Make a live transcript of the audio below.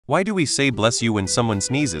Why do we say bless you when someone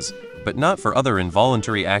sneezes, but not for other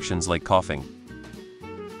involuntary actions like coughing?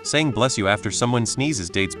 Saying bless you after someone sneezes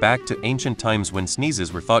dates back to ancient times when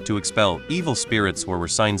sneezes were thought to expel evil spirits or were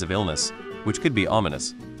signs of illness, which could be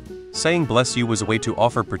ominous. Saying bless you was a way to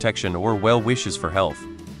offer protection or well wishes for health.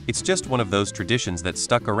 It's just one of those traditions that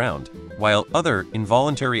stuck around, while other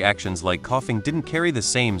involuntary actions like coughing didn't carry the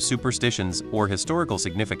same superstitions or historical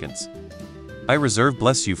significance. I reserve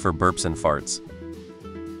bless you for burps and farts.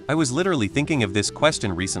 I was literally thinking of this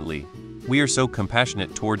question recently. We are so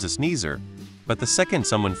compassionate towards a sneezer, but the second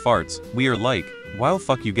someone farts, we are like, wow,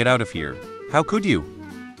 fuck you, get out of here. How could you?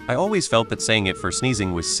 I always felt that saying it for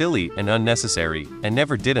sneezing was silly and unnecessary, and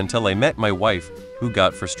never did until I met my wife, who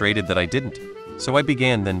got frustrated that I didn't. So I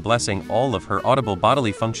began then blessing all of her audible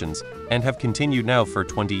bodily functions, and have continued now for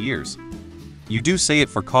 20 years. You do say it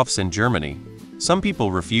for coughs in Germany. Some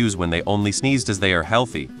people refuse when they only sneezed as they are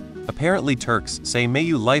healthy. Apparently Turks say may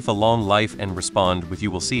you life a long life and respond with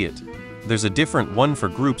you will see it. There's a different one for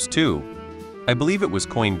groups too. I believe it was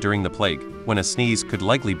coined during the plague, when a sneeze could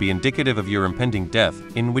likely be indicative of your impending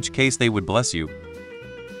death, in which case they would bless you.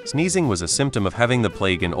 Sneezing was a symptom of having the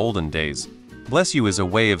plague in olden days. Bless you is a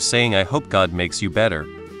way of saying I hope God makes you better.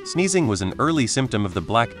 Sneezing was an early symptom of the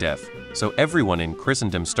Black Death, so everyone in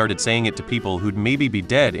Christendom started saying it to people who'd maybe be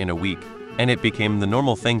dead in a week, and it became the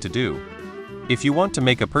normal thing to do. If you want to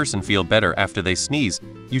make a person feel better after they sneeze,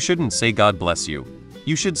 you shouldn't say God bless you.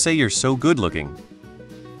 You should say you're so good looking.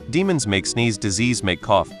 Demons make sneeze, disease make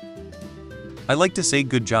cough. I like to say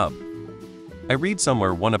good job. I read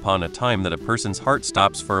somewhere one upon a time that a person's heart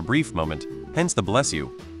stops for a brief moment, hence the bless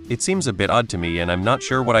you. It seems a bit odd to me and I'm not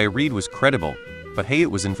sure what I read was credible, but hey,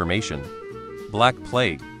 it was information. Black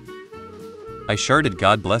Plague. I sharded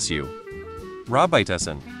God bless you.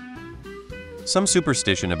 Rabitessen. Some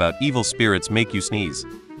superstition about evil spirits make you sneeze.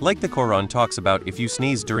 Like the Quran talks about if you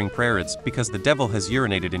sneeze during prayer it's because the devil has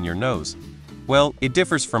urinated in your nose. Well, it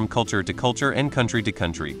differs from culture to culture and country to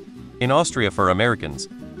country. In Austria for Americans,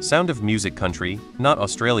 Sound of Music country, not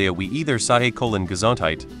Australia, we either say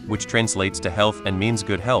Gesundheit, which translates to health and means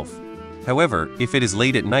good health. However, if it is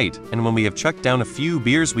late at night, and when we have chucked down a few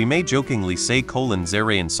beers we may jokingly say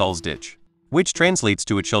Zere and Salzditch, which translates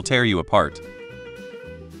to it shall tear you apart.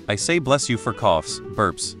 I say bless you for coughs,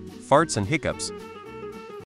 burps, farts and hiccups,